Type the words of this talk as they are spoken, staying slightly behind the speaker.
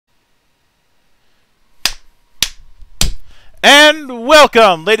And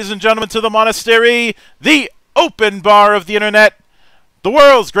welcome, ladies and gentlemen, to the monastery, the open bar of the internet, the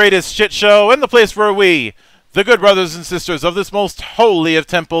world's greatest shit show, and the place where we, the good brothers and sisters of this most holy of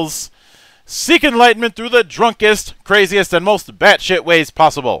temples, seek enlightenment through the drunkest, craziest, and most batshit ways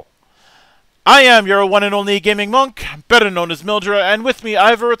possible. I am your one and only gaming monk, better known as Mildra, and with me I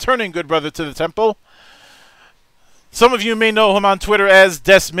have a returning good brother to the temple. Some of you may know him on Twitter as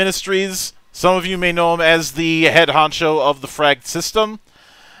Des Ministries. Some of you may know him as the head honcho of the Fragged system,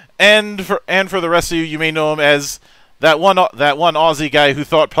 and for the rest of you, you may know him as that one Aussie guy who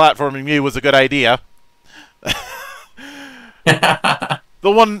thought platforming me was a good idea. the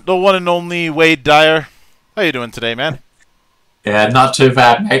one and only Wade Dyer. How you doing today, man? Yeah, not too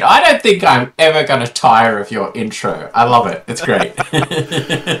bad, mate. I don't think I'm ever going to tire of your intro. I love it. It's great.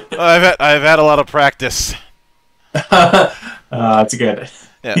 I've had a lot of practice. It's good.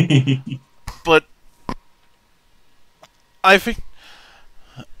 Yeah. But I think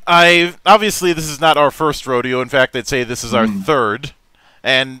obviously this is not our first rodeo. In fact, I'd say this is our third,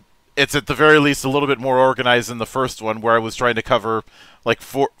 and it's at the very least a little bit more organized than the first one, where I was trying to cover like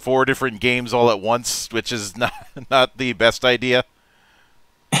four different games all at once, which is not the best idea.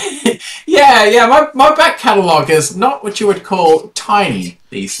 yeah. My back catalogue is not what you would call tiny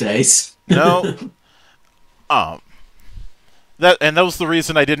these days. No. That was the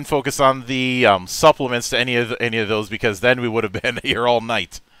reason I didn't focus on the supplements to any of those, because then we would have been here all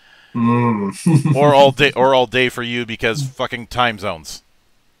night, or all day for you, because fucking time zones.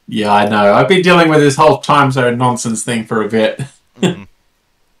 Yeah, I know. I've been dealing with this whole time zone nonsense thing for a bit.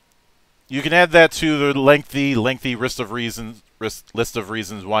 You can add that to the lengthy list of reasons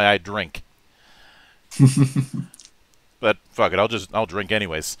why I drink. But fuck it, I'll drink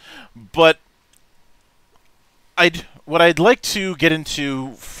anyways. But what I'd like to get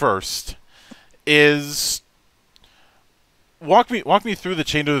into first is walk me through the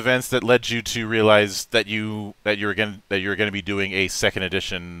chain of events that led you to realize that you're going to be doing a second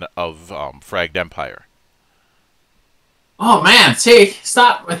edition of Fragged Empire. Oh man, see,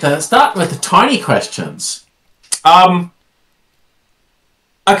 start with the tiny questions.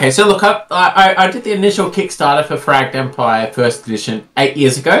 Okay, so look, I did the initial Kickstarter for Fragged Empire First Edition 8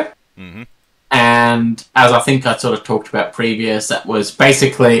 years ago. And as I think I sort of talked about previous, that was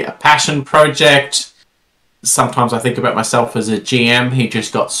basically a passion project. Sometimes I think about myself as a GM who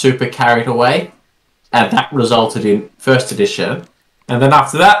just got super carried away, and that resulted in First Edition. And then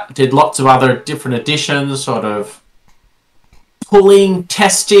after that, I did lots of other different editions, sort of pulling,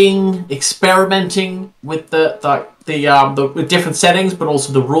 testing, experimenting with with different settings, but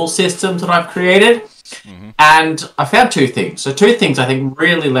also the rule systems that I've created. And I found two things. So two things I think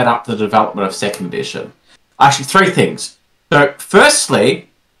really led up to the development of second edition. Actually, three things. So firstly,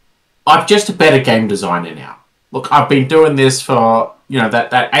 I'm just a better game designer now. Look, I've been doing this for,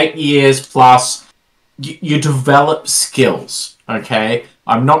 that 8 years plus. You develop skills, okay?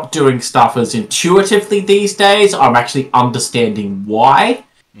 I'm not doing stuff as intuitively these days. I'm actually understanding why.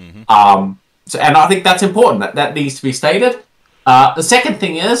 And I think that's important. That needs to be stated. The second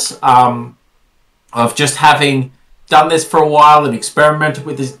thing is, of just having done this for a while and experimented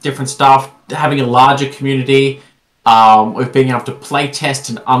with this different stuff, having a larger community, with being able to play test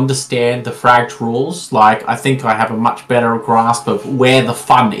and understand the Fragged rules. Like, I think I have a much better grasp of where the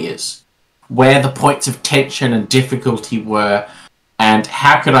fun is, where the points of tension and difficulty were, and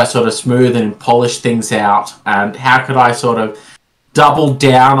how could I sort of smooth and polish things out, and how could I sort of double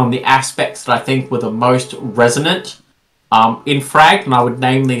down on the aspects that I think were the most resonant in Fragged. And I would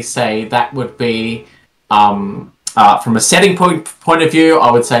namely say that would be, from a setting point of view,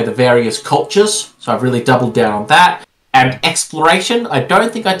 I would say the various cultures. So I've really doubled down on that. And exploration. I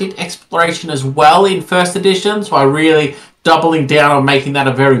don't think I did exploration as well in First Edition, so I really doubling down on making that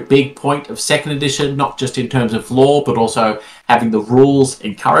a very big point of Second Edition, not just in terms of lore, but also having the rules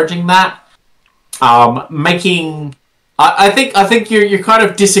encouraging that. I think you kind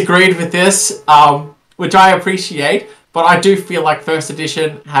of disagreed with this, which I appreciate. But I do feel like First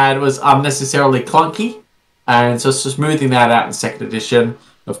Edition was unnecessarily clunky, and so smoothing that out in Second Edition,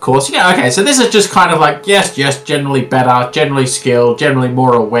 of course. Yeah, okay, so this is just kind of like, yes, generally better, generally skilled, generally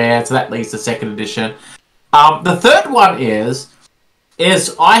more aware, so that leads to Second Edition. The third one is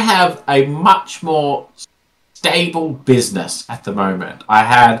I have a much more stable business at the moment. I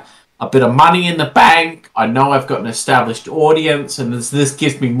had a bit of money in the bank, I know I've got an established audience, and this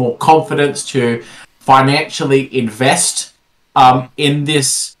gives me more confidence to financially invest in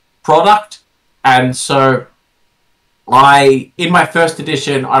this product. And so in my First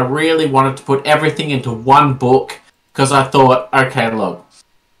Edition, I really wanted to put everything into one book, because I thought, okay, look,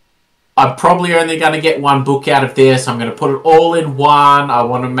 I'm probably only going to get one book out of this. I'm going to put it all in one. I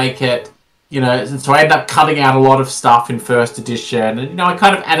want to make it, you know, so I end up cutting out a lot of stuff in first edition. And, you know, I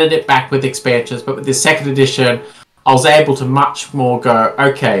kind of added it back with expansions, but with the second edition, I was able to much more go,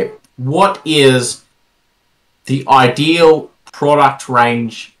 okay, what is the ideal product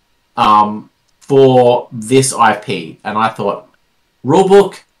range for this IP? And I thought,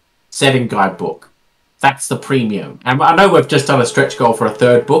 rulebook, setting guidebook. That's the premium. And I know we've just done a stretch goal for a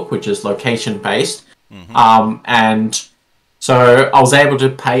third book, which is location-based. And so I was able to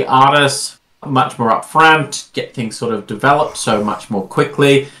pay artists much more upfront, get things sort of developed so much more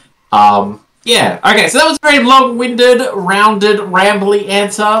quickly. Yeah, okay, so that was a very long-winded, rounded, rambly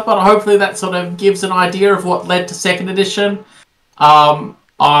answer, but hopefully that sort of gives an idea of what led to second edition. Yeah,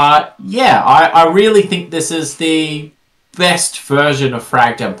 I really think this is the best version of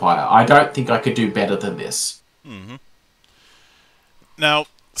Fragged Empire. I don't think I could do better than this. Now,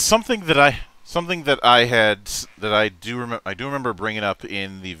 something that I do remember bringing up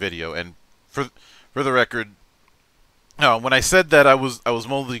in the video, and for the record, when I said that I was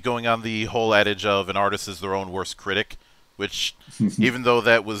mostly going on the whole adage of an artist is their own worst critic, which even though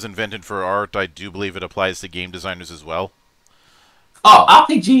that was invented for art, I do believe it applies to game designers as well. Oh,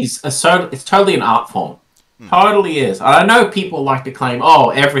 RPGs are it's totally an art form. Totally is. I know people like to claim, oh,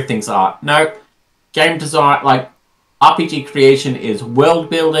 everything's art. No, game design, like RPG creation is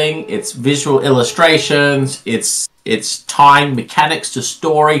world building, it's visual illustrations, it's tying mechanics to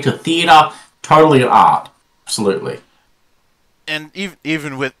story, to theater. Totally an art. Absolutely. And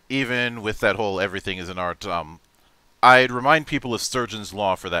even with that whole everything is an art, I'd remind people of Sturgeon's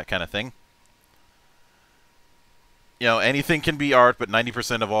Law for that kind of thing. You know, anything can be art, but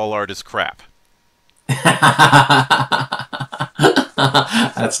 90% of all art is crap.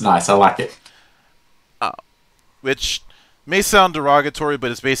 That's nice. I like it. Which may sound derogatory, but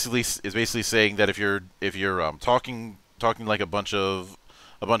it's basically saying that if you're talking like a bunch of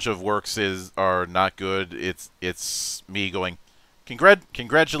works are not good, it's me going,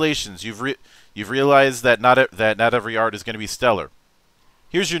 congratulations, you've realized that not every art is going to be stellar.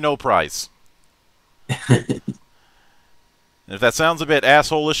 Here's your no prize. And if that sounds a bit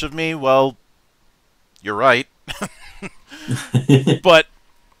asshole-ish of me, well, you're right. but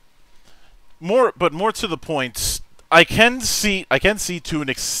more to the point, I can see to an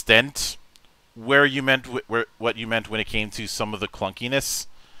extent where you meant what you meant when it came to some of the clunkiness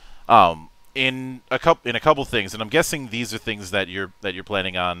in a couple things, and I'm guessing these are things that you're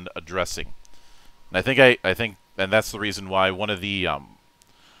planning on addressing. And I think and that's the reason why one of the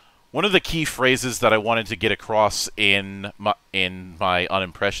key phrases that I wanted to get across in my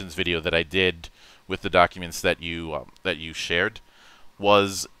Unimpressions video that I did with the documents that you shared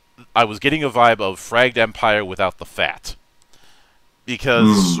was I was getting a vibe of Fragged Empire without the fat,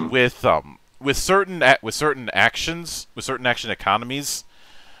 because with certain action economies,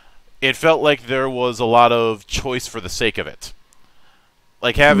 it felt like there was a lot of choice for the sake of it,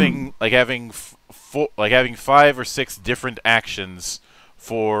 like having 5 or 6 different actions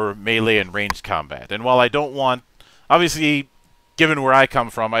for melee and ranged combat. And while I don't want, obviously, given where I come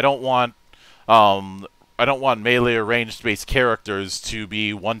from, I don't want melee or ranged-based characters to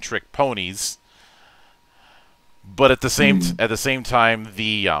be one-trick ponies. But at the same time,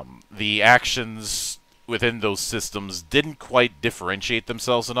 the actions within those systems didn't quite differentiate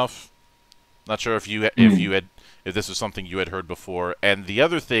themselves enough. Not sure if this was something you had heard before. And the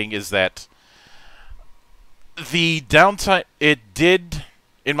other thing is that the downtime,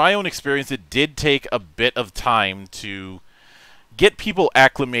 in my own experience, it did take a bit of time to get people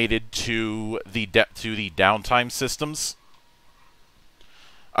acclimated to the downtime systems.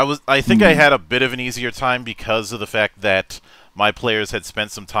 I think I had a bit of an easier time because of the fact that my players had spent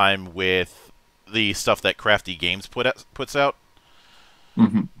some time with the stuff that Crafty Games puts out.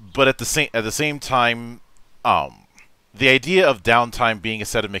 But at the same time, the idea of downtime being a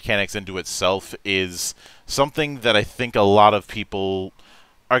set of mechanics into itself is something that I think a lot of people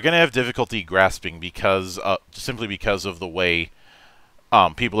are going to have difficulty grasping simply because of the way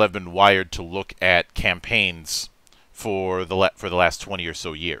people have been wired to look at campaigns for the last 20 or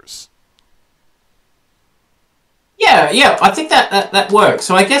so years. Yeah, I think that works.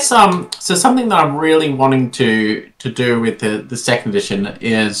 So I guess so something that I'm really wanting to do with the second edition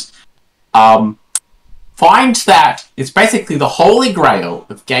is find that it's basically the holy grail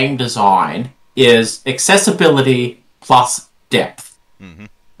of game design is accessibility plus depth.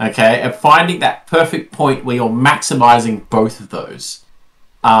 Okay, and finding that perfect point where you're maximizing both of those.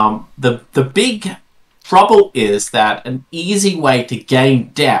 The big trouble is that an easy way to gain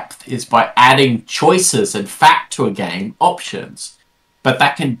depth is by adding choices and fat to a game, options. but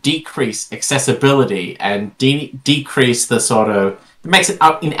that can decrease accessibility and decrease the sort of... It makes it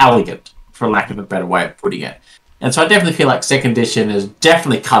inelegant, for lack of a better way of putting it. And so I definitely feel like second edition is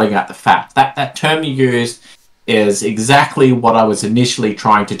definitely cutting out the fat. That term you used is exactly what I was initially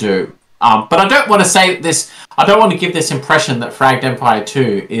trying to do. But I don't want to say this... I don't want to give this impression that Fragged Empire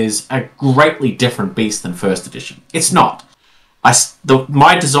 2 is a greatly different beast than first edition. It's not.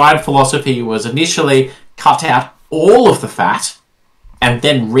 My design philosophy was initially cut out all of the fat and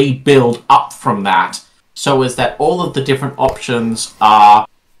then rebuild up from that, so as that all of the different options are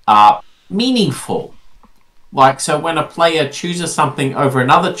meaningful. Like, so when a player chooses something over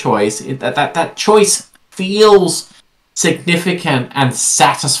another choice, that choice feels significant and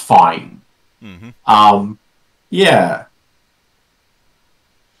satisfying. Mm-hmm. Yeah.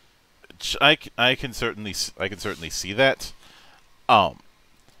 I can certainly see that.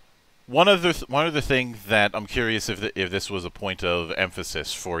 One other thing that I'm curious if this was a point of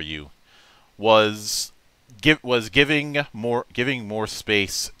emphasis for you was giving more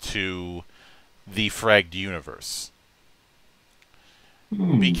space to the Fragged universe.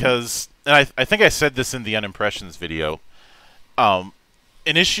 Because, and I think I said this in the Unimpressions video,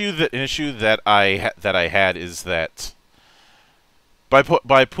 an issue that I had is that by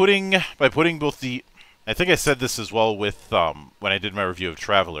putting both the... I think I said this as well with when I did my review of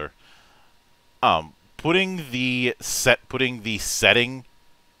Traveler. Putting the setting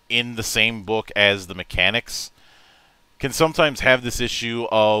in the same book as the mechanics can sometimes have this issue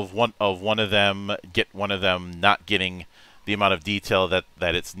of one of them not getting the amount of detail that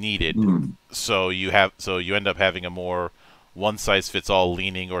it's needed. So you end up having a more one-size-fits-all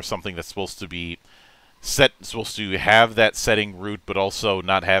leaning, or something that's supposed to have that setting root, but also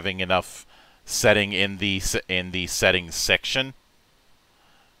not having enough setting in the settings section.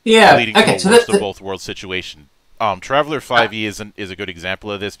 Yeah. Leading to a worst of both worlds situation. Traveler 5e is a good example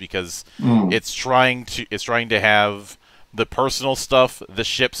of this, because it's trying to have the personal stuff, the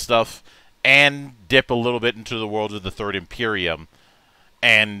ship stuff, and dip a little bit into the world of the Third Imperium,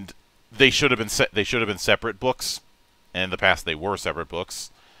 and they should have been separate books. And in the past, they were separate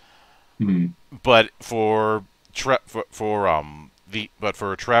books. But for Traveler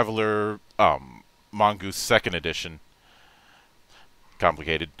Mongoose Second Edition,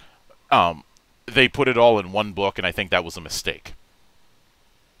 complicated. They put it all in one book, and I think that was a mistake.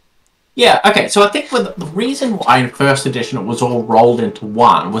 Yeah, okay, so I think the reason why in first edition it was all rolled into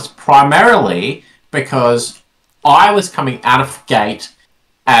one was primarily because I was coming out of the gate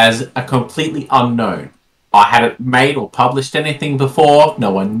as a completely unknown. I hadn't made or published anything before, no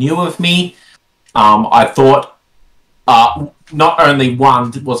one knew of me. I thought, not only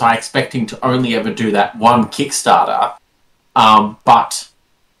one was I expecting to only ever do that one Kickstarter, but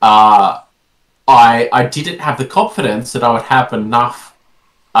I didn't have the confidence that I would have enough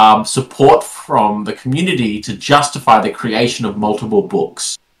support from the community to justify the creation of multiple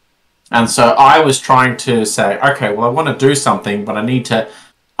books. And so I was trying to say, okay, well, I want to do something, but I need to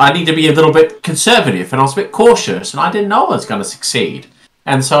be a little bit conservative, and I was a bit cautious, and I didn't know I was going to succeed.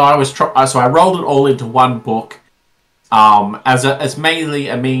 And so I rolled it all into one book, as mainly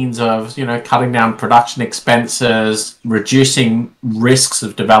a means of, cutting down production expenses, reducing risks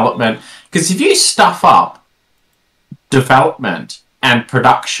of development. Because if you stuff up development and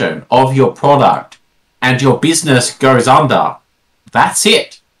production of your product and your business goes under, that's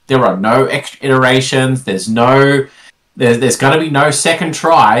it. There are no extra iterations. There's going to be no second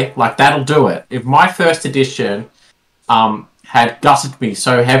try. Like, that'll do it. If my first edition had gutted me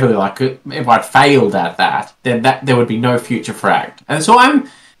so heavily, like if I'd failed at that, then there would be no future Fragged. And so I'm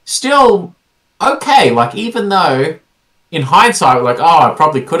still okay. Like, even though in hindsight, like, I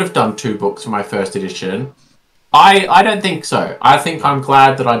probably could have done 2 books for my first edition, I don't think so. I think I'm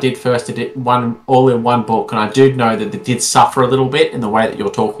glad that I did one all in one book, and I do know that it did suffer a little bit in the way that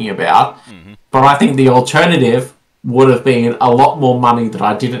you're talking about. But I think the alternative would have been a lot more money that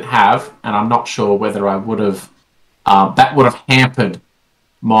I didn't have, and I'm not sure whether I would have... that would have hampered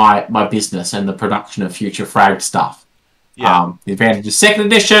my business and the production of future Fragged stuff. Yeah. The advantage of second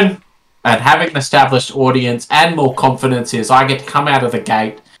edition and having an established audience and more confidence is I get to come out of the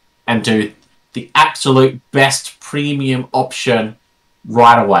gate and do the absolute best premium option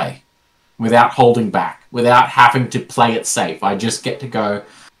right away without holding back, without having to play it safe. I just get to go,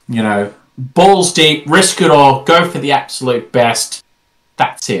 balls deep, risk it all, go for the absolute best.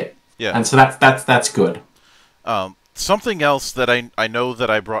 That's it. Yeah. And so that's good. Something else that I know that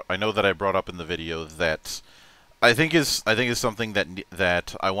I brought up in the video that I think is something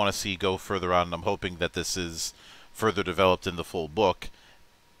that I want to see go further on, and I'm hoping that this is further developed in the full book,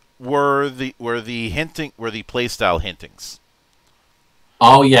 were the playstyle hintings.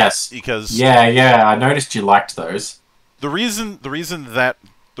 Oh yes, because yeah, I noticed you liked those. the reason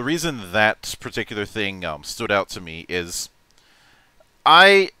that particular thing stood out to me is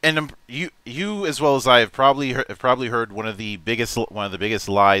you as well as I have probably heard one of the biggest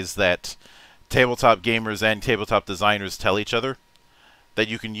lies that tabletop gamers and tabletop designers tell each other, that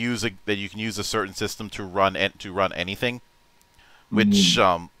you can use a certain system to run anything, which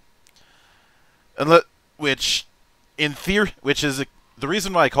in theory, the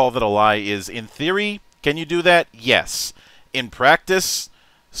reason why I call that a lie is, in theory, can you do that? Yes. In practice,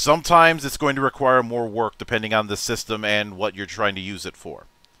 sometimes it's going to require more work depending on the system and what you're trying to use it for.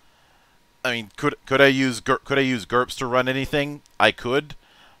 I mean, could I use GURPS to run anything? I could,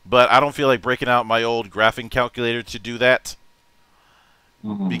 but I don't feel like breaking out my old graphing calculator to do that,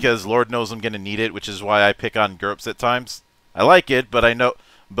 because Lord knows I'm going to need it, which is why I pick on GURPS at times. I like it, but I know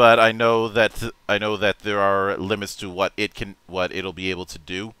that there are limits to what it'll be able to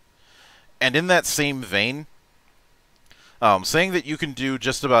do. And in that same vein, saying that you can do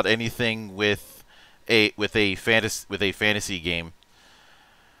just about anything with a fantasy game,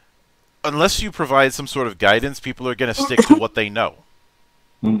 unless you provide some sort of guidance, people are going to stick to what they know.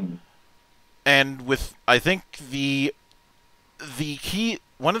 And I think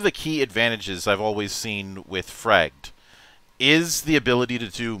one of the key advantages I've always seen with Fragged is the ability to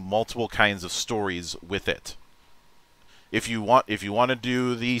do multiple kinds of stories with it. If you want to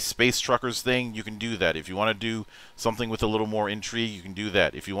do the space truckers thing, you can do that. If you want to do something with a little more intrigue, you can do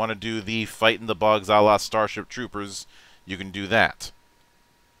that. If you want to do the fight in the bugs a la Starship Troopers, you can do that.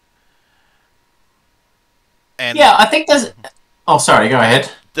 And yeah, I think there's... Oh, sorry, go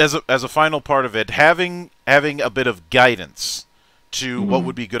ahead. As a final part of it, having a bit of guidance to what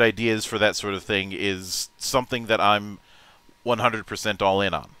would be good ideas for that sort of thing is something that I'm 100% all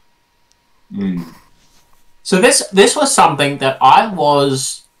in on. So this was something that I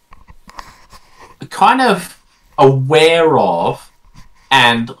was kind of aware of,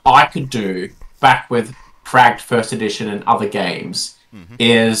 and I could do back with Fragged First Edition and other games.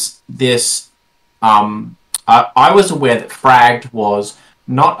 Is this? I was aware that Fragged was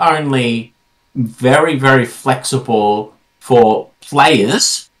not only very, very flexible for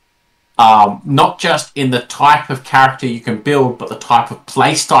players, not just in the type of character you can build, but the type of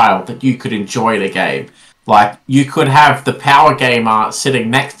play style that you could enjoy in a game. Like, you could have the power gamer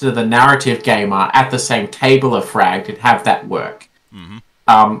sitting next to the narrative gamer at the same table of Fragged and have that work.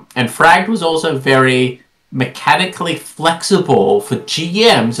 And Fragged was also very mechanically flexible for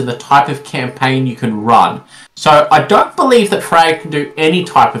GMs and the type of campaign you can run. So I don't believe that Fragged can do any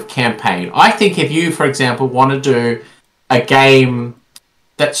type of campaign. I think if you, for example, want to do a game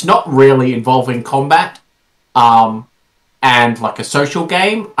that's not really involving combat, and like a social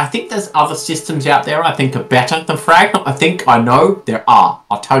game, I think there's other systems out there I think are better than Fragged. I know there are.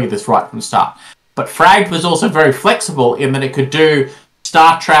 I'll tell you this right from the start. But Fragged was also very flexible in that it could do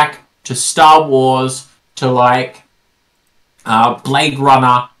Star Trek to Star Wars to like Blade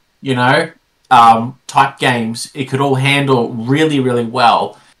Runner, type games. It could all handle really, really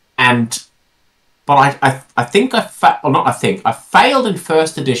well. But I think I failed in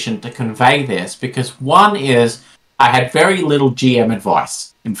first edition to convey this because one is I had very little GM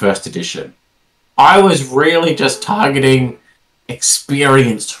advice in first edition. I was really just targeting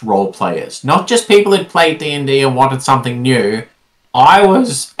experienced role players, not just people who'd played D&D and wanted something new. I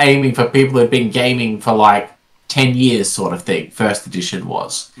was aiming for people who'd been gaming for like 10 years sort of thing, first edition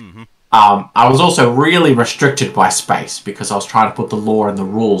was. I was also really restricted by space because I was trying to put the lore and the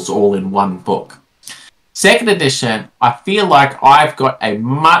rules all in one book. Second edition, I feel like I've got a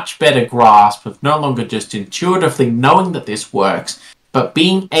much better grasp of no longer just intuitively knowing that this works, but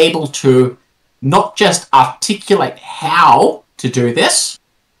being able to not just articulate how to do this,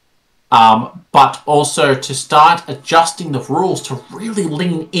 but also to start adjusting the rules to really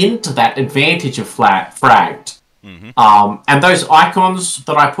lean into that advantage of Fragged. And those icons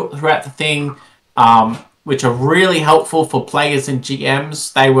that I put throughout the thing, which are really helpful for players and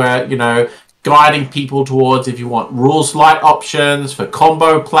GMs, they were, guiding people towards if you want rules light options for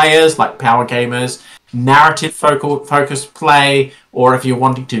combo players like power gamers, narrative focused play, or if you're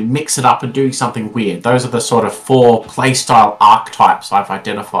wanting to mix it up and do something weird. Those are the sort of 4 playstyle archetypes I've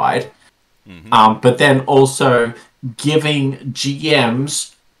identified. But then also giving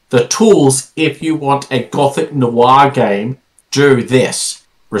GMs the tools if you want a gothic noir game, do this.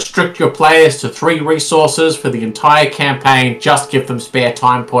 Restrict your players to 3 resources for the entire campaign. Just give them spare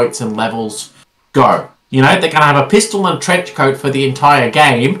time points and levels. Go. They're going to have a pistol and trench coat for the entire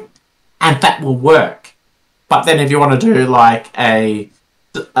game, and that will work. But then if you want to do like a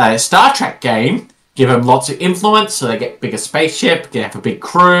Star Trek game, Give them lots of influence, so they get bigger spaceship, you can have a big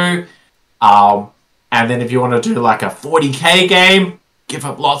crew. And then if you want to do like a 40k game, give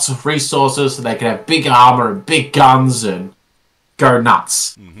them lots of resources so they can have big armor and big guns and go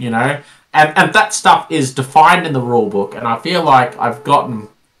nuts, you know? And that stuff is defined in the rulebook, and I feel like I've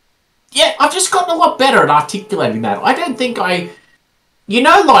just gotten a lot better at articulating that. I don't think like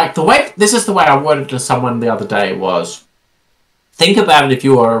this is the way I worded it to someone the other day was, think about it if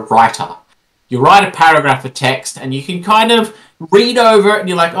you were a writer. You write a paragraph of text and you can kind of read over it and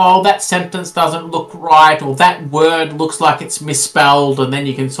you're like, oh, that sentence doesn't look right, or that word looks like it's misspelled, and then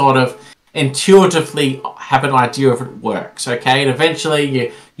you can sort of intuitively have an idea if it works, okay? And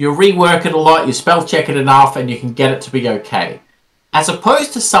eventually you rework it a lot, you spell check it enough, and you can get it to be okay. As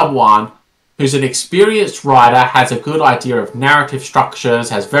opposed to someone who's an experienced writer, has a good idea of narrative structures,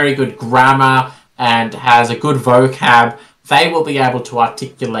 has very good grammar, and has a good vocab, they will be able to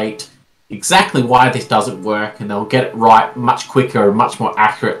articulate exactly why this doesn't work, and they'll get it right much quicker and much more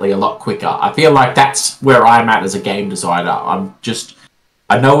accurately a lot quicker. I feel like that's where I'm at as a game designer. I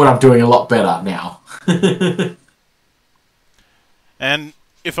know what I'm doing a lot better now. And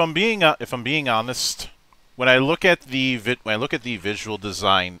if I'm being honest, when I look at the visual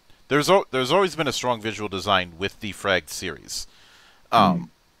design, there's always been a strong visual design with the Fragged series. But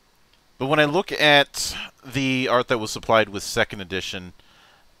when I look at the art that was supplied with 2nd edition,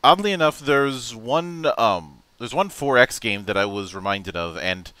 oddly enough, there's one 4X game that I was reminded of,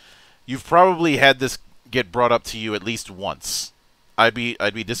 and you've probably had this get brought up to you at least once. I'd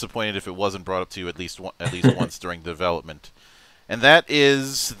be disappointed if it wasn't brought up to you at least once during development. And that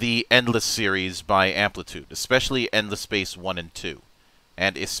is the Endless series by Amplitude, especially Endless Space 1 and 2.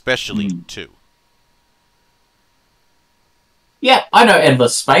 And especially 2. Yeah, I know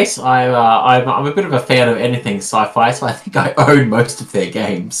Endless Space. I'm a bit of a fan of anything sci-fi, so I think I own most of their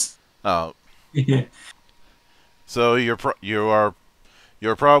games. Oh. So you're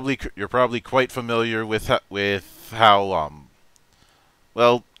probably quite familiar with how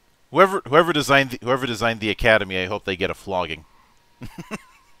well, whoever designed the Academy, I hope they get a flogging.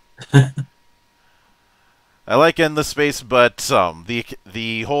 I like Endless Space, but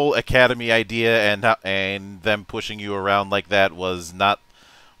the whole Academy idea and them pushing you around like that was not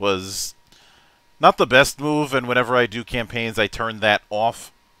the best move, and whenever I do campaigns, I turn that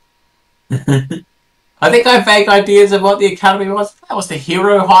off. I think I have vague ideas of what the Academy was. That was the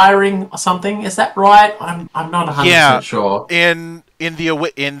hero hiring or something. Is that right? I'm not 100% sure. In the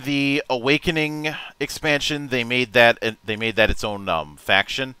Awakening expansion, they made that its own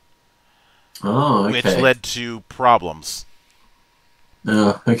faction. Oh, okay. Which led to problems.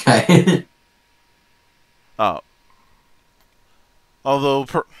 Oh, okay. Although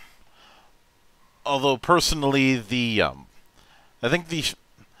personally, I think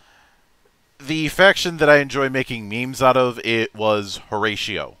the faction that I enjoy making memes out of it was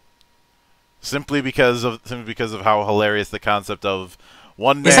Horatio, simply because of how hilarious the concept of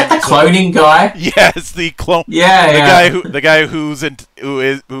one man. Is that the cloning guy? Yes, the clone. Yeah, the guy who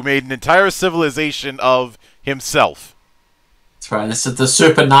made an entire civilization of himself. That's right. This is the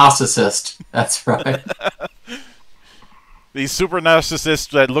super narcissist. That's right. The super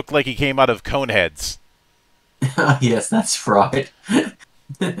narcissist that looked like he came out of Coneheads. Yes, that's right.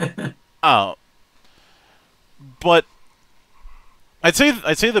 But I'd say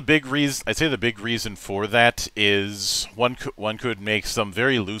the big reason for that is one could make some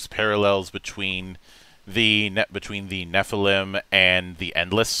very loose parallels between the Nephilim and the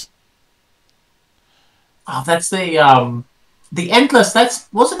Endless. Oh, that's the Endless.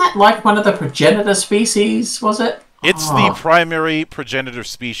 Wasn't that like one of the progenitor species? Was it? It's the primary progenitor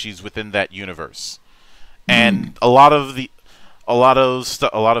species within that universe, and a lot of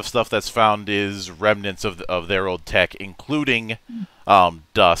stuff that's found is remnants of their old tech, including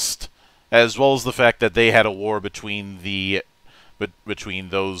dust, as well as the fact that they had a war between those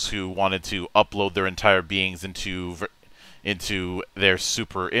who wanted to upload their entire beings into their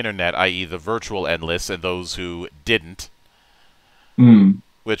super internet, i.e. the virtual Endless, and those who didn't.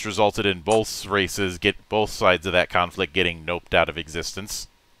 Which resulted in both sides of that conflict getting noped out of existence.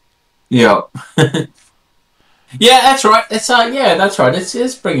 Yeah. Yeah, that's right. It's yeah, that's right.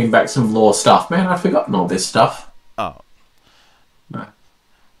 It's bringing back some lore stuff, man. I've forgotten all this stuff. Oh. No.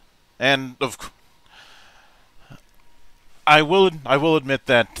 And I will admit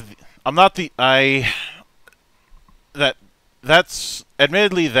that I'm not the that's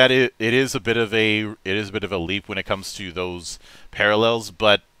admittedly that it is a bit of a leap when it comes to those parallels,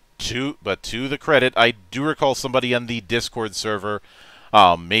 but to the credit, I do recall somebody on the Discord server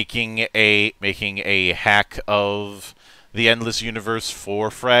making a hack of the Endless universe for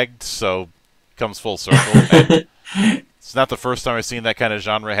Fragged, so comes full circle. And it's not the first time I've seen that kind of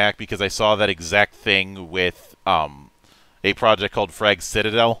genre hack, because I saw that exact thing with a project called Fragged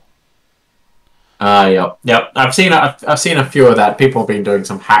Citadel. Yep. I've seen a few of that. People have been doing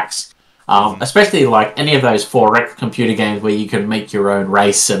some hacks, especially like any of those Foretellers computer games where you can make your own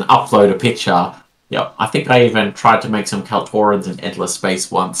race and upload a picture. Yep. I think I even tried to make some Kaltorans in Endless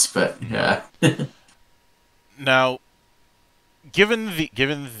Space once, but yeah. Now, given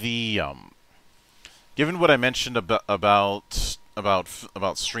what I mentioned about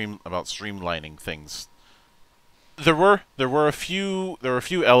streamlining things, there were a few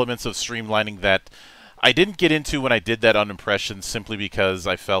elements of streamlining that I didn't get into when I did that unimpression, simply because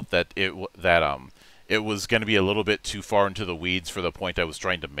I felt that it was going to be a little bit too far into the weeds for the point I was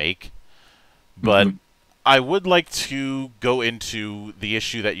trying to make. But I would like to go into the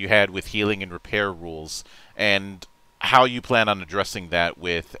issue that you had with healing and repair rules, and how you plan on addressing that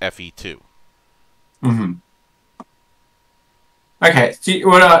with FE2. Okay. Do you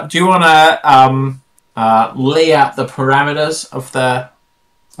want to lay out the parameters of the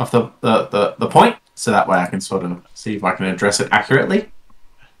point, so that way I can sort of see if I can address it accurately?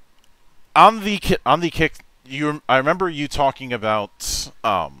 On the kick, I remember you talking about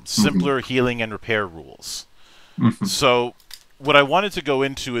simpler healing and repair rules. So what I wanted to go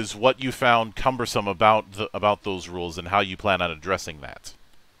into is what you found cumbersome about those rules, and how you plan on addressing that.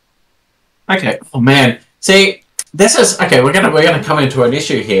 Okay. Oh man. See, this is okay. We're gonna come into an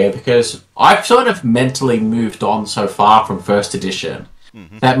issue here, because I've sort of mentally moved on so far from first edition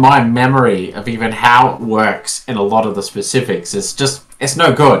that my memory of even how it works in a lot of the specifics is it's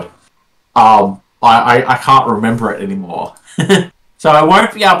no good. I can't remember it anymore. So I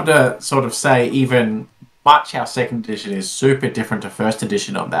won't be able to sort of say even much how second edition is super different to first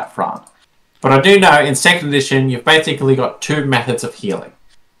edition on that front. But I do know in second edition you've basically got two methods of healing.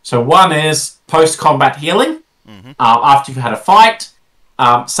 So one is post-combat healing. After you've had a fight,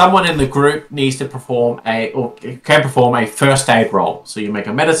 someone in the group needs to can perform a first aid roll. So you make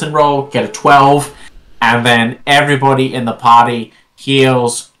a medicine roll, get a 12, and then everybody in the party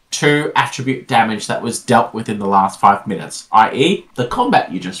heals 2 attribute damage that was dealt with in the last 5 minutes, i.e. the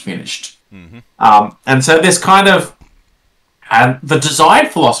combat you just finished. And so this kind of... And the design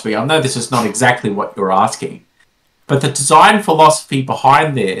philosophy, I know this is not exactly what you're asking, but the design philosophy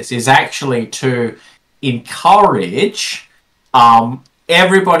behind this is actually to encourage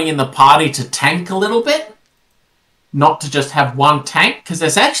everybody in the party to tank a little bit, not to just have one tank, because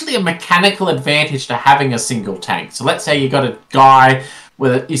there's actually a mechanical advantage to having a single tank. So let's say you got a guy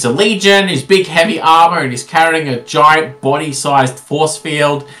he's a legion, he's big heavy armor, and he's carrying a giant body-sized force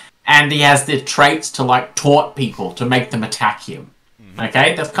field, and he has the traits to like taunt people to make them attack him.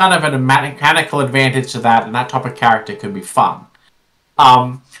 Okay, that's kind of a mechanical advantage to that, and that type of character can be fun.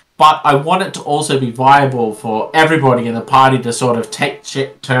 But I want it to also be viable for everybody in the party to sort of take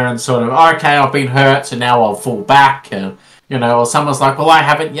turns, sort of, okay, I've been hurt, so now I'll fall back, and, you know, or someone's like, well, I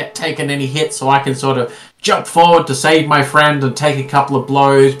haven't yet taken any hits, so I can sort of jump forward to save my friend and take a couple of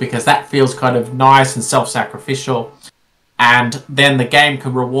blows, because that feels kind of nice and self-sacrificial. And then the game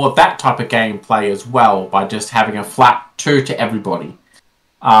can reward that type of gameplay as well by just having a flat 2 to everybody.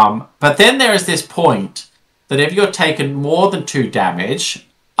 But then there is this point that if you're taking more than 2 damage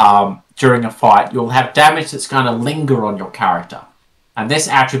during a fight, you'll have damage that's going to linger on your character. And this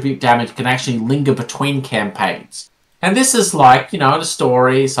attribute damage can actually linger between campaigns. And this is like, you know, in a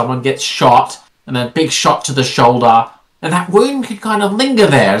story, someone gets shot, and a big shot to the shoulder, and that wound can kind of linger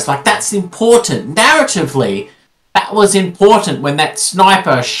there. It's like, that's important. Narratively, that was important when that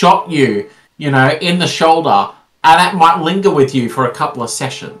sniper shot you, you know, in the shoulder, and that might linger with you for a couple of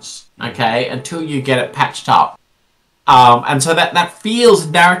sessions, okay, until you get it patched up. And so that feels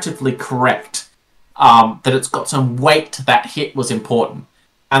narratively correct, that it's got some weight, that hit was important.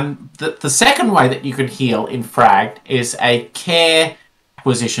 And the second way that you can heal in Fragged is a care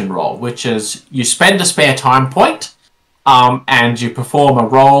acquisition roll, which is you spend a spare time point, and you perform a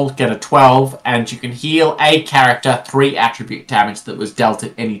roll, get a 12, and you can heal a character 3 attribute damage that was dealt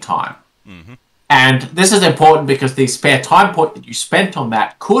at any time. And this is important because the spare time point that you spent on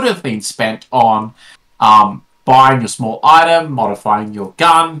that could have been spent on buying a small item, modifying your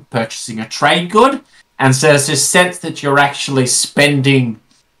gun, purchasing a trade good. And so there's this sense that you're actually spending,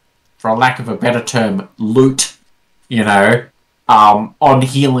 for a lack of a better term, loot, you know, on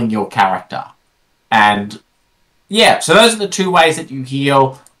healing your character. And yeah, so those are the 2 ways that you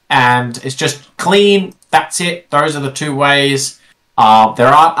heal, and it's just clean, that's it, those are the 2 ways. There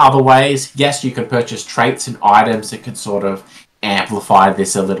are other ways. Yes, you can purchase traits and items that can sort of amplify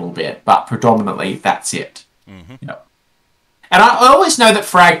this a little bit, but predominantly that's it. Yep. And I always know that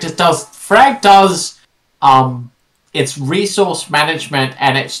Frag does its resource management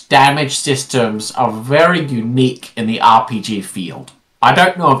and its damage systems are very unique in the RPG field. I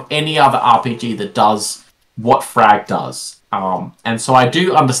don't know of any other RPG that does what Frag does. And so I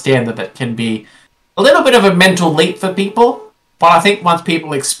do understand that it can be a little bit of a mental leap for people, but I think once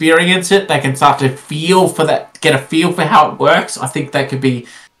people experience it, they can start to get a feel for how it works. I think that could be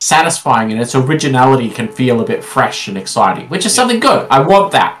satisfying, and its originality can feel a bit fresh and exciting, which is something good. I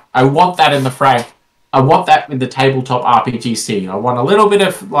want that. I want that in the Frag. I want that in the tabletop RPG scene. I want a little bit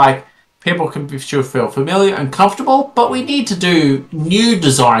of, like, people can feel familiar and comfortable, but we need to do new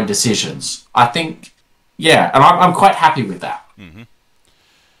design decisions. I think, yeah, and I'm quite happy with that. Mm-hmm.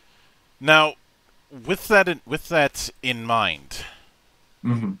 Now, with that in mind,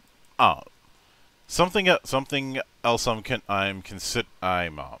 mm-hmm. Something else I'm considering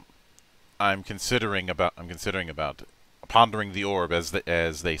about pondering the orb, as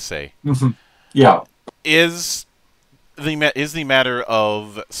they say. Mm-hmm. Yeah, is the matter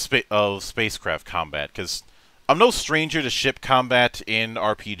of spacecraft combat, because I'm no stranger to ship combat in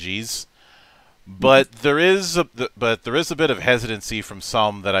RPGs, but there is a bit of hesitancy from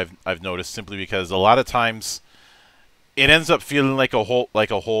some that I've noticed, simply because a lot of times it ends up feeling like a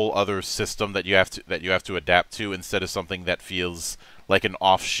whole other system that you have to adapt to, instead of something that feels like an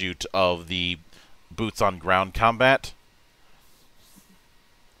offshoot of the boots on ground combat.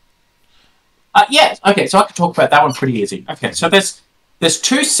 yeah, okay, so I can talk about that one pretty easy. Okay, so there's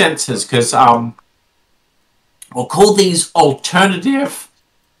two senses, because we'll call these alternative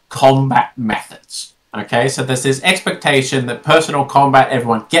combat methods. Okay, so there's this expectation that personal combat,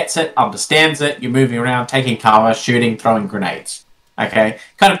 everyone gets it, understands it, you're moving around, taking cover, shooting, throwing grenades. Okay,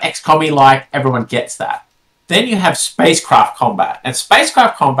 kind of XCOM-y like, everyone gets that. Then you have spacecraft combat. And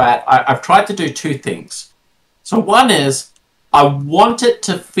spacecraft combat, I've tried to do two things. So one is, I want it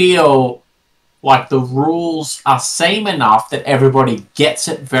to feel like the rules are same enough that everybody gets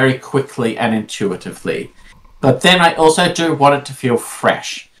it very quickly and intuitively. But then I also do want it to feel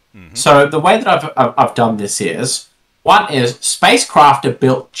fresh. Mm-hmm. So the way that I've done this is, one is, spacecraft are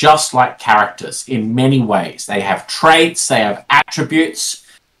built just like characters in many ways. They have traits, they have attributes,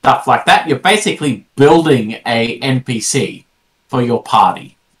 stuff like that. You're basically building a NPC for your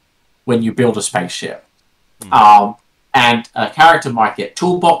party when you build a spaceship. Mm-hmm. And a character might get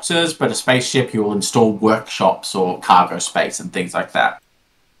toolboxes, but a spaceship, you will install workshops or cargo space and things like that.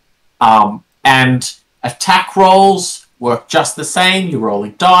 And attack rolls work just the same. You're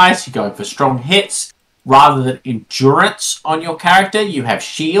rolling dice, you're going for strong hits. Rather than endurance on your character, you have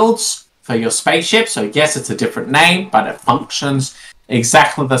shields for your spaceship. So yes, it's a different name, but it functions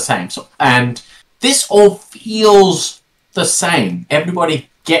exactly the same. So, and this all feels the same. Everybody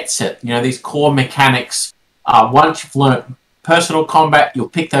gets it. You know, these core mechanics. Once you've learned personal combat, you'll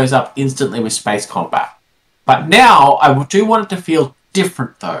pick those up instantly with space combat. But now, I do want it to feel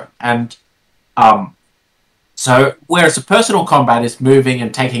different, though. And so, whereas the personal combat is moving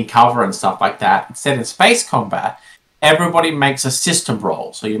and taking cover and stuff like that, instead in space combat, everybody makes a system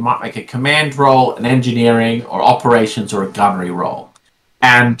roll. So you might make a command roll, an engineering, or operations, or a gunnery roll.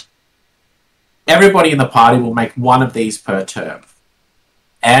 And everybody in the party will make one of these per turn.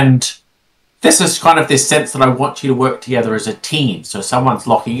 And this is kind of this sense that I want you to work together as a team. So someone's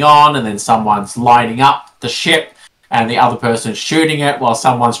locking on, and then someone's lining up the ship, and the other person's shooting it while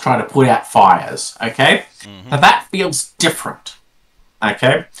someone's trying to put out fires. Okay? Mm-hmm. So that feels different.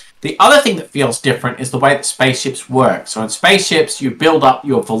 Okay? The other thing that feels different is the way that spaceships work. So in spaceships, you build up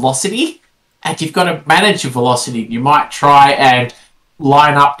your velocity, and you've got to manage your velocity. You might try and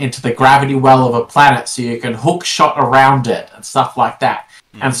line up into the gravity well of a planet so you can hook shot around it and stuff like that.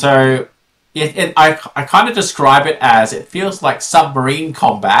 Mm-hmm. And so I kind of describe it as, it feels like submarine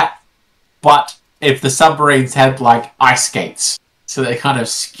combat, but if the submarines had like ice skates, so they're kind of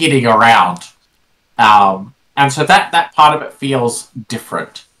skidding around. And so that part of it feels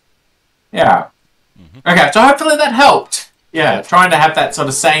different. Yeah. Mm-hmm. Okay, so hopefully that helped. Yeah, trying to have that sort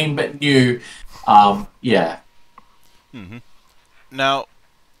of same but new. Yeah. Mm-hmm. Now,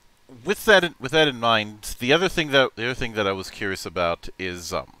 with that in mind, the other thing that I was curious about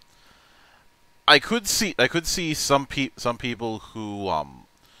is I could see some people who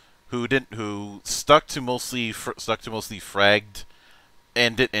stuck to mostly Fragged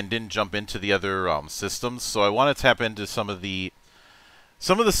and didn't jump into the other systems. So I want to tap into some of the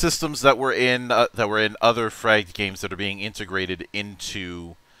systems that were in other Fragged games that are being integrated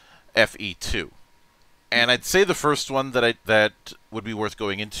into FE2. And I'd say the first one that would be worth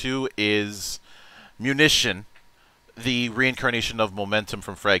going into is Munition, the reincarnation of momentum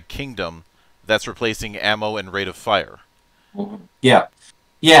from Frag Kingdom, that's replacing ammo and rate of fire. Yeah.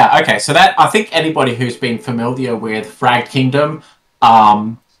 Yeah, okay, so that, I think anybody who's been familiar with Fragged Kingdom,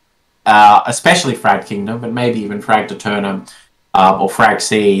 especially Fragged Kingdom, but maybe even Fragged Eternum, or Fragged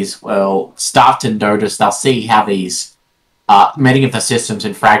Seas, will start to notice, they'll see how these, many of the systems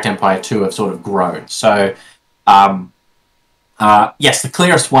in Fragged Empire 2 have sort of grown. So, yes, the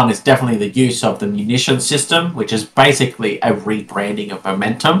clearest one is definitely the use of the munition system, which is basically a rebranding of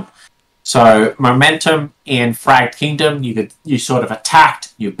momentum. So momentum in Fragged Kingdom, you sort of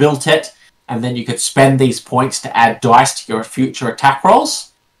attacked, you built it, and then you could spend these points to add dice to your future attack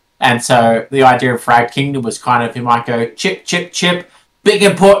rolls. And so the idea of Fragged Kingdom was kind of, you might go, chip, chip, chip, big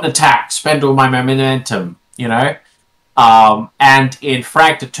important attack, spend all my momentum, you know. And in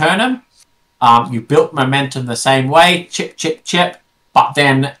Fragged Eternum, you built momentum the same way, chip, chip, chip, but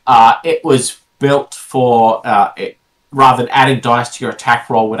then it was built for, rather than adding dice to your attack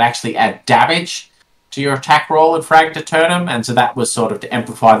roll, would actually add damage to your attack roll in Fragged Eternum, and so that was sort of to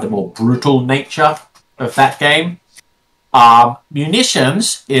amplify the more brutal nature of that game.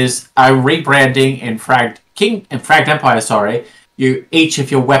 Munitions is a rebranding in Fragged Empire, sorry. Each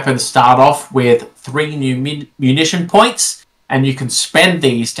of your weapons start off with 3 new munition points, and you can spend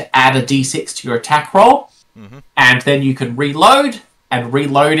these to add a d6 to your attack roll, and then you can reload, and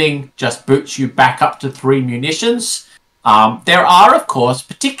reloading just boots you back up to 3 munitions. There are, of course,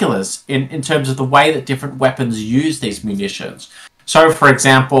 particulars in terms of the way that different weapons use these munitions. So, for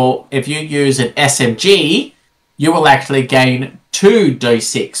example, if you use an SMG, you will actually gain 2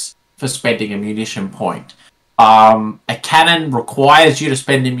 d6 for spending a munition point. A cannon requires you to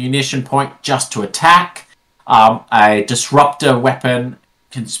spend a munition point just to attack. A disruptor weapon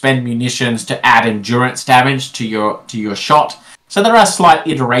can spend munitions to add endurance damage to your shot. So there are slight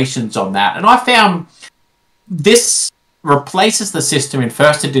iterations on that. And I found this replaces the system in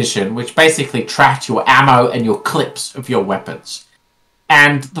first edition, which basically tracked your ammo and your clips of your weapons.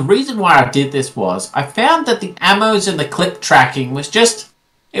 And the reason why I did this was I found that the ammos and the clip tracking was just,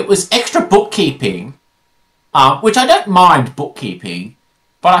 it was extra bookkeeping, which I don't mind bookkeeping,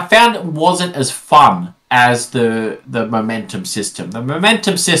 but I found it wasn't as fun as the momentum system. The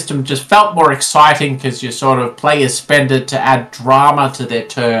momentum system just felt more exciting because you sort of players spend it to add drama to their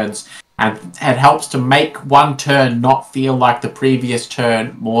turns, and it helps to make one turn not feel like the previous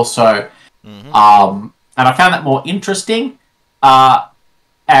turn more so. And I found that more interesting.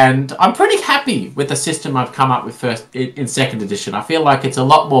 And I'm pretty happy with the system I've come up with in second edition. I feel like it's a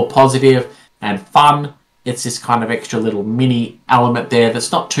lot more positive and fun. It's this kind of extra little mini element there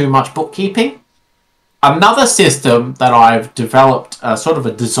that's not too much bookkeeping. Another system that I've developed, sort of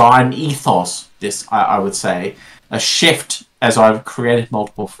a design ethos, I would say, a shift as I've created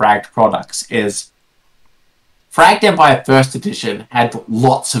multiple Fragged products, is Fragged Empire First Edition had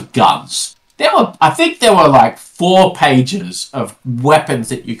lots of guns. I think there were like 4 pages of weapons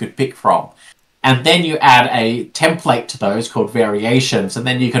that you could pick from. And then you add a template to those called variations, and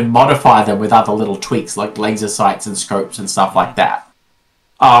then you can modify them with other little tweaks like laser sights and scopes and stuff like that.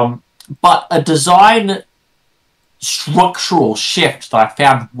 But a design structural shift that I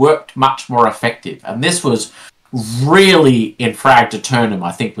found worked much more effective. And this was really in Fragged Eternum,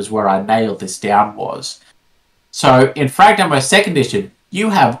 I think, was where I nailed this down was. So in Fragged Empire Second Edition,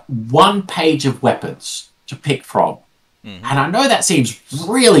 you have 1 page of weapons to pick from. And I know that seems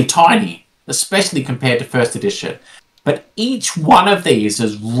really tiny, especially compared to First Edition. But each one of these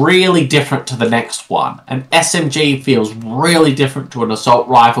is really different to the next one. An SMG feels really different to an assault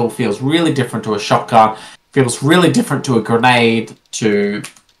rifle, feels really different to a shotgun, feels really different to a grenade, to,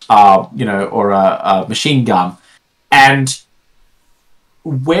 or a machine gun. And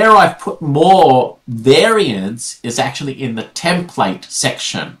where I've put more variance is actually in the template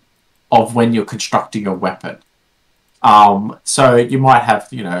section of when you're constructing a weapon. So you might have,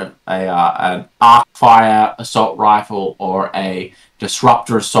 an arc fire assault rifle, or a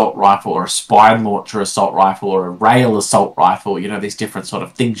disruptor assault rifle, or a spine launcher assault rifle, or a rail assault rifle, these different sort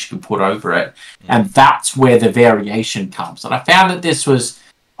of things you can put over it. And that's where the variation comes. And I found that this was,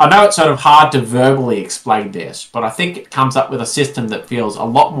 I know it's sort of hard to verbally explain this, but I think it comes up with a system that feels a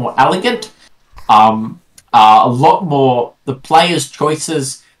lot more elegant, a lot more, the player's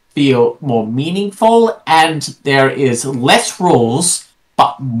choices feel more meaningful, and there is less rules,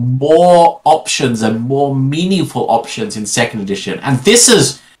 but more options and more meaningful options in second edition. And this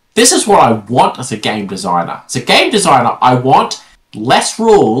is what I want as a game designer. As a game designer, I want less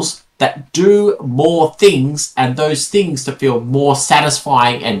rules that do more things, and those things to feel more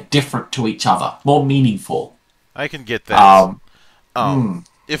satisfying and different to each other, more meaningful. I can get that.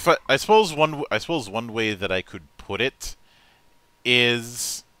 If I suppose one way that I could put it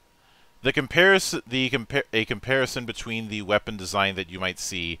is a comparison between the weapon design that you might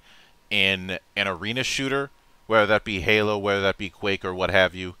see in an arena shooter, whether that be Halo, whether that be Quake, or what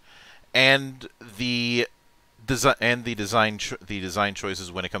have you, and the design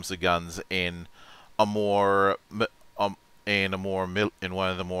choices when it comes to guns in one of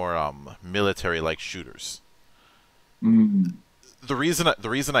the more military-like shooters. Mm. The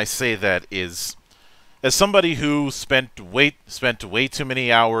reason I say that is, as somebody who spent way too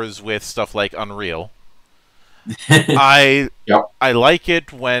many hours with stuff like Unreal, I like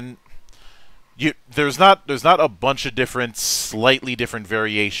it when there's not a bunch of slightly different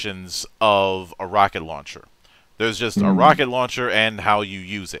variations of a rocket launcher. There's just a rocket launcher and how you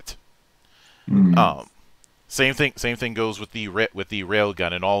use it. Same thing goes with the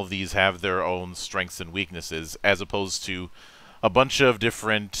railgun, and all of these have their own strengths and weaknesses, as opposed to a bunch of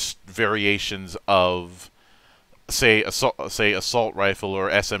different variations of, say assault rifle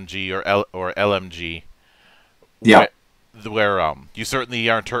or SMG or LMG. Yeah. Where you certainly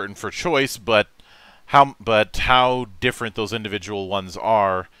aren't hurting for choice, but how different those individual ones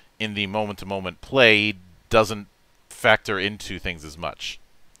are in the moment-to-moment play doesn't factor into things as much.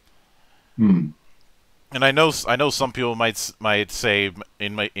 And I know some people might say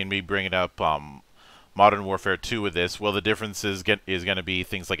in me bringing up Modern Warfare 2 with this, well, the difference is going to be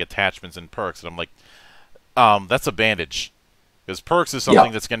things like attachments and perks, and I'm like, that's a bandage, because perks is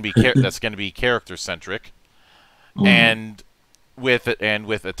something that's going to be character centric, and with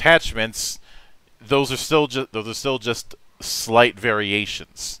attachments, those are still just slight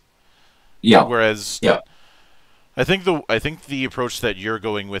variations. Yeah. Whereas I think the approach that you're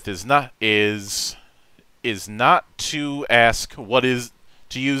going with is not to ask what is,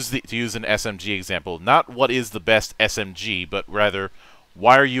 to use an SMG example, not what is the best SMG, but rather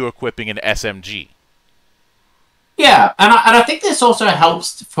why are you equipping an SMG? Yeah, and I think this also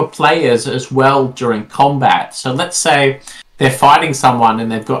helps for players as well during combat. So let's say they're fighting someone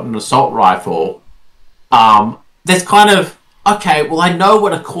and they've got an assault rifle. There's kind of, okay, well, I know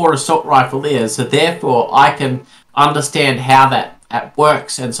what a core assault rifle is, so therefore I can understand how that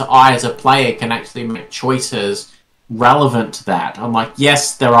works, and so I, as a player, can actually make choices relevant to that. I'm like,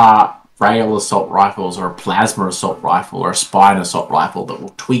 yes, there are rail assault rifles or a plasma assault rifle or a spine assault rifle that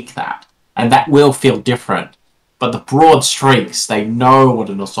will tweak that, and that will feel different. But the broad streaks, they know what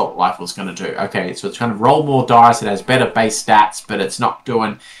an assault rifle is going to do. Okay, so it's going to roll more dice, it has better base stats, but it's not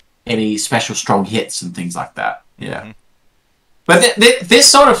doing any special strong hits and things like that. Yeah. But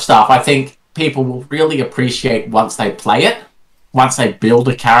this sort of stuff, I think people will really appreciate once they play it, once they build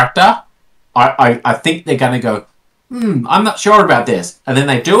a character. I think they're going to go, I'm not sure about this. And then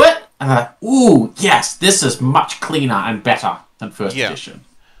they do it, and they're like, ooh, yes, this is much cleaner and better than first edition.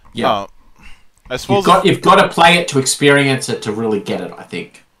 Yeah. I suppose you've got to play it to experience it to really get it, I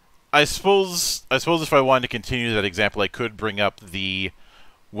think. I suppose if I wanted to continue that example, I could bring up the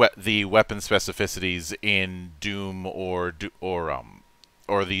weapon specificities in Doom or the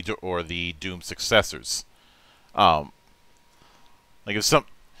Doom successors. Like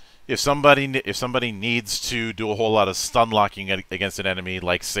if somebody needs to do a whole lot of stun locking against an enemy,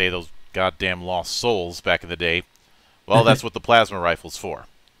 like say those goddamn Lost Souls back in the day, well, that's what the plasma rifle's for.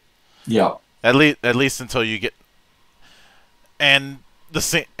 Yeah. At least until you get, and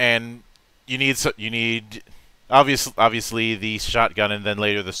you need obviously the shotgun, and then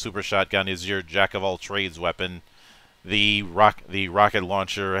later the super shotgun is your jack of all trades weapon. The rocket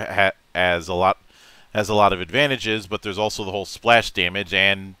launcher has a lot of advantages, but there's also the whole splash damage,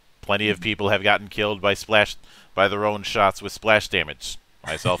 and plenty of people have gotten killed by their own shots with splash damage,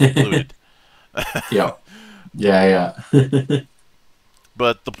 myself included. Yeah.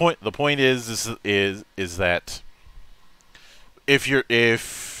 But the point is that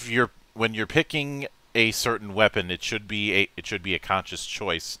when you're picking a certain weapon, it should be a conscious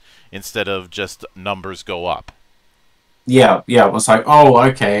choice instead of just numbers go up. Yeah. It was like, oh,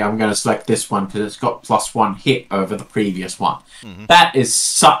 okay, I'm going to select this one because it's got +1 hit over the previous one. That is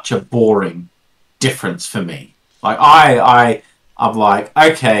such a boring difference for me. Like I'm like,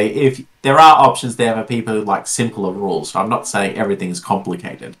 okay, if there are options there for people who like simpler rules. So I'm not saying everything's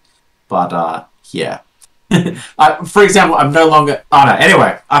complicated, but yeah. For example, I'm no longer. Oh no.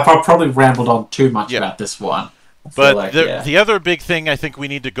 Anyway, I've probably rambled on too much about this one. But like, the other big thing I think we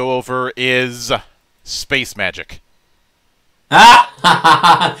need to go over is space magic. Yeah.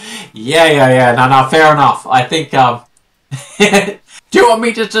 No, fair enough. I think. Do you want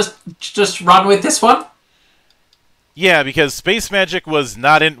me to just run with this one? Yeah, because space magic was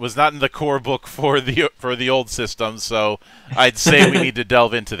not in the core book for the old system, so I'd say we need to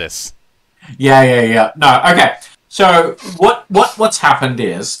delve into this. Yeah. No, okay. So what's happened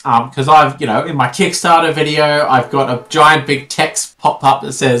is, because I've, in my Kickstarter video, I've got a giant big text pop up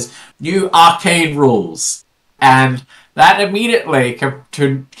that says new arcane rules, and that immediately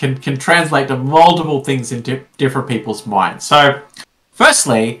can translate to multiple things in different people's minds. So,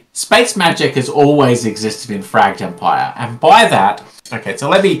 firstly, space magic has always existed in Fragged Empire, and by that, okay, so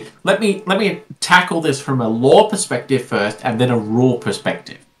let me tackle this from a lore perspective first, and then a rule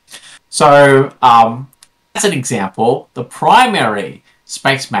perspective. So, as an example, the primary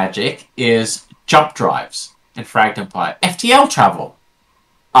space magic is jump drives in Fragged Empire. FTL travel.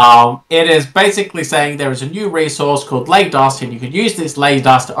 It is basically saying there is a new resource called ley dust, and you can use this ley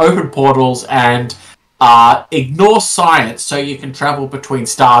dust to open portals and ignore science so you can travel between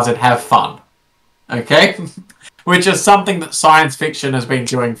stars and have fun. Okay? Which is something that science fiction has been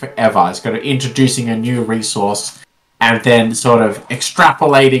doing forever. It's kind of introducing a new resource and then sort of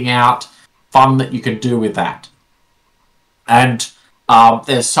extrapolating out fun that you can do with that. And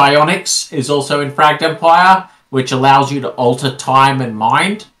there's psionics is also in Fragged Empire, which allows you to alter time and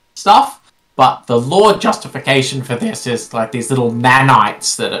mind stuff. But the lore justification for this is like these little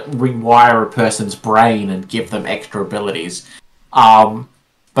nanites that rewire a person's brain and give them extra abilities.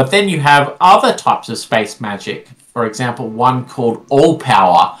 But then you have other types of space magic. For example, one called All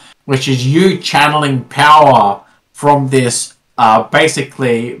Power, which is you channeling power from this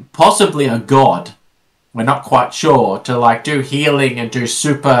basically possibly a god. We're not quite sure, to like do healing and do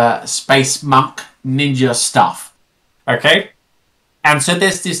super space monk ninja stuff. Okay? And so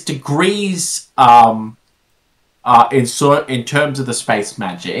there's this degrees in terms of the space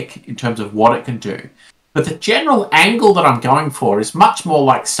magic, in terms of what it can do. But the general angle that I'm going for is much more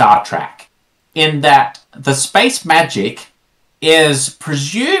like Star Trek, in that the space magic is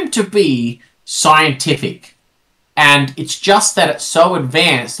presumed to be scientific. And it's just that it's so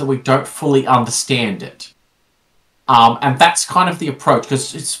advanced that we don't fully understand it. And that's kind of the approach,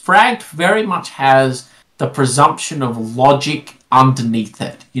 because Fragged very much has the presumption of logic underneath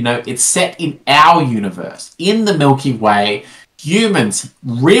it. It's set in our universe, in the Milky Way. Humans,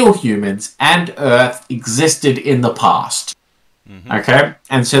 real humans, and Earth existed in the past. Mm-hmm. Okay?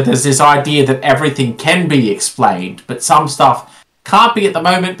 And so there's this idea that everything can be explained, but some stuff can't be at the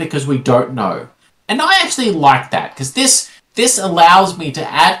moment because we don't know. And I actually like that, because this allows me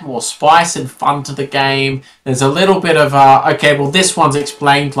to add more spice and fun to the game. There's a little bit of, okay, well, this one's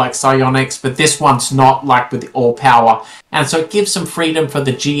explained like psionics, but this one's not, like with the All Power. And so it gives some freedom for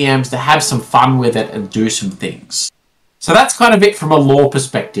the GMs to have some fun with it and do some things. So that's kind of it from a lore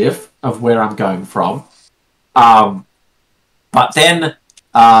perspective of where I'm going from. But then,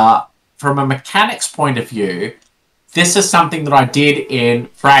 from a mechanics point of view, this is something that I did in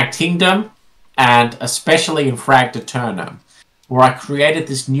Fragged Kingdom, and especially in Fragged Eternum, where I created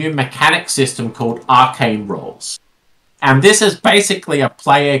this new mechanic system called Arcane Rolls. And this is basically a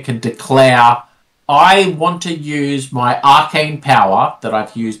player can declare, I want to use my arcane power that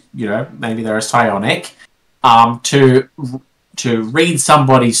I've used, maybe they're a psionic, to read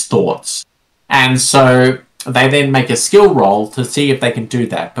somebody's thoughts. And so they then make a skill roll to see if they can do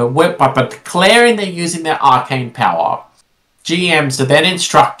that. But by declaring they're using their arcane power, GMs are then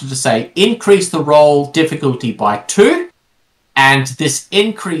instructed to say, increase the roll difficulty by 2, and this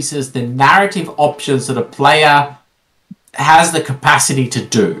increases the narrative options that a player has the capacity to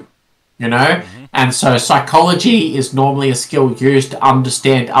do, Mm-hmm. And so psychology is normally a skill used to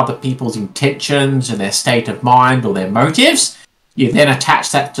understand other people's intentions and their state of mind or their motives. You then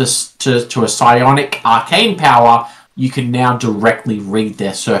attach that to a psionic arcane power. You can now directly read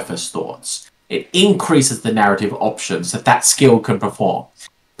their surface thoughts. It increases the narrative options that skill can perform.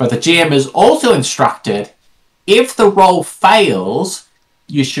 But the GM is also instructed, if the roll fails,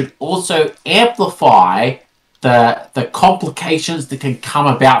 you should also amplify the complications that can come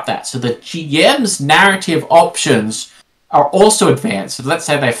about that. So the GM's narrative options are also advanced. So let's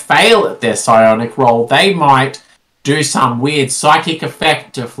say they fail at their psionic roll, they might do some weird psychic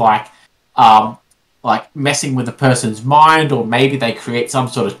effect of like messing with a person's mind, or maybe they create some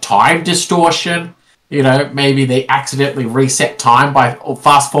sort of time distortion. Maybe they accidentally reset time or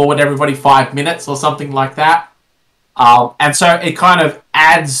fast forward everybody 5 minutes or something like that. And so it kind of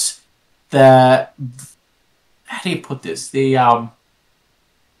adds how do you put this? It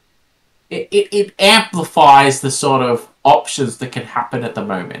amplifies the sort of options that can happen at the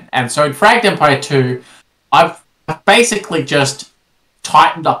moment. And so in Fragged Empire 2, I've basically just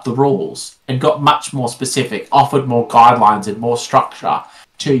tightened up the rules and got much more specific, offered more guidelines and more structure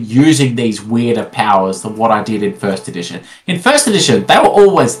to using these weirder powers than what I did in First Edition. In First Edition, they were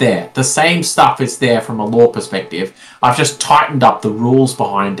always there. The same stuff is there from a lore perspective. I've just tightened up the rules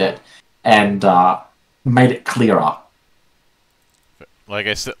behind it and made it clearer. Like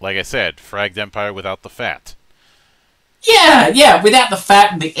I said, Fragged Empire without the fat. Yeah, without the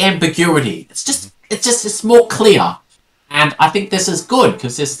fat and the ambiguity. It's more clear. And I think this is good,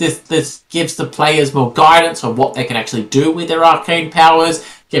 because this gives the players more guidance on what they can actually do with their arcane powers,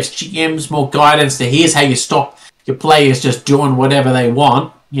 gives GMs more guidance to here's how you stop your players just doing whatever they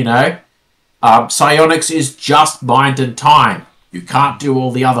want, you know. Psionics is just mind and time. You can't do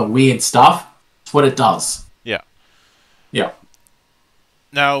all the other weird stuff. It's what it does. Yeah. Yeah.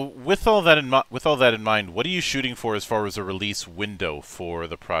 Now, with all that in mind, what are you shooting for as far as a release window for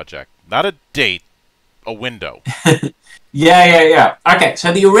the project? Not a date, a window. Yeah. Okay,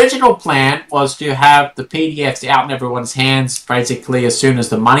 so the original plan was to have the PDFs out in everyone's hands basically as soon as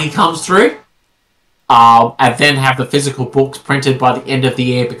the money comes through. And then have the physical books printed by the end of the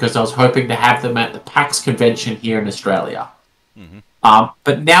year, because I was hoping to have them at the PAX convention here in Australia.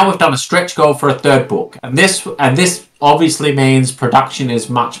 But now we've done a stretch goal for a third book. And this obviously means production is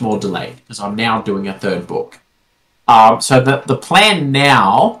much more delayed, because I'm now doing a third book. So the plan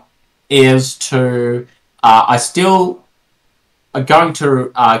now is to... I still are going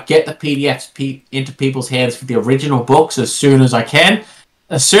to get the PDFs into people's hands for the original books as soon as I can.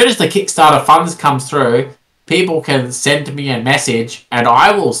 As soon as the Kickstarter funds comes through, people can send me a message and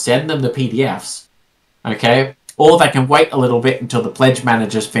I will send them the PDFs. Okay? Or they can wait a little bit until the pledge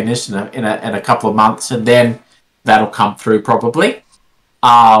manager's finished in a couple of months, and then that'll come through probably.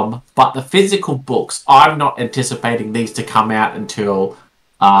 But the physical books, I'm not anticipating these to come out until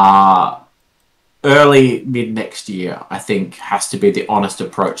early, mid-next year, I think, has to be the honest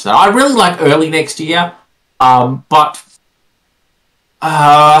approach. I really like early next year, but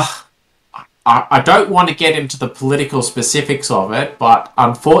I don't want to get into the political specifics of it, but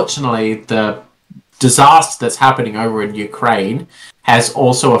unfortunately the disaster that's happening over in Ukraine has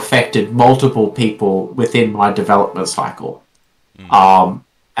also affected multiple people within my development cycle. And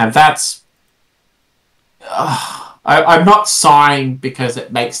that's... I'm not sighing because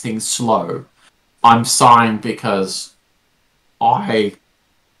it makes things slow. I'm sighing because I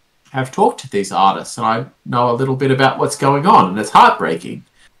have talked to these artists and I know a little bit about what's going on, and it's heartbreaking.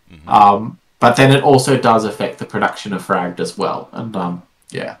 But then it also does affect the production of Fragged as well. And,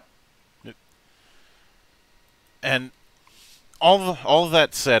 yeah. And all of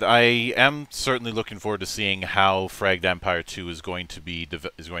that said, I am certainly looking forward to seeing how Fragged Empire 2 is going to be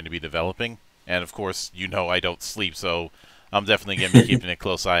developing. And of course, you know I don't sleep, so I'm definitely going to be keeping a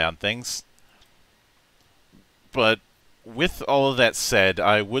close eye on things. But with all of that said,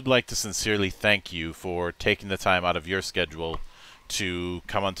 I would like to sincerely thank you for taking the time out of your schedule to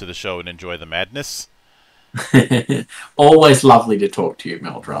come onto the show and enjoy the madness. Always lovely to talk to you,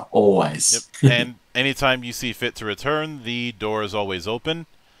 Meldra. Always. Yep. And anytime you see fit to return, the door is always open.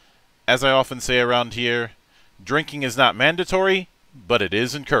 As I often say around here, drinking is not mandatory, but it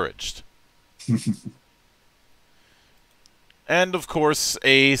is encouraged. And, of course,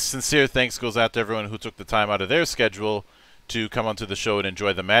 a sincere thanks goes out to everyone who took the time out of their schedule to come onto the show and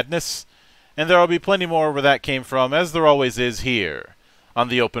enjoy the madness. And there will be plenty more where that came from, as there always is here, on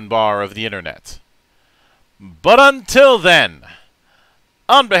the open bar of the internet. But until then,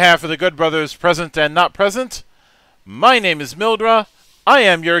 on behalf of the good brothers present and not present, my name is Mildra, I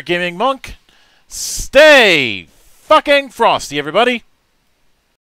am your gaming monk. Stay fucking frosty, everybody!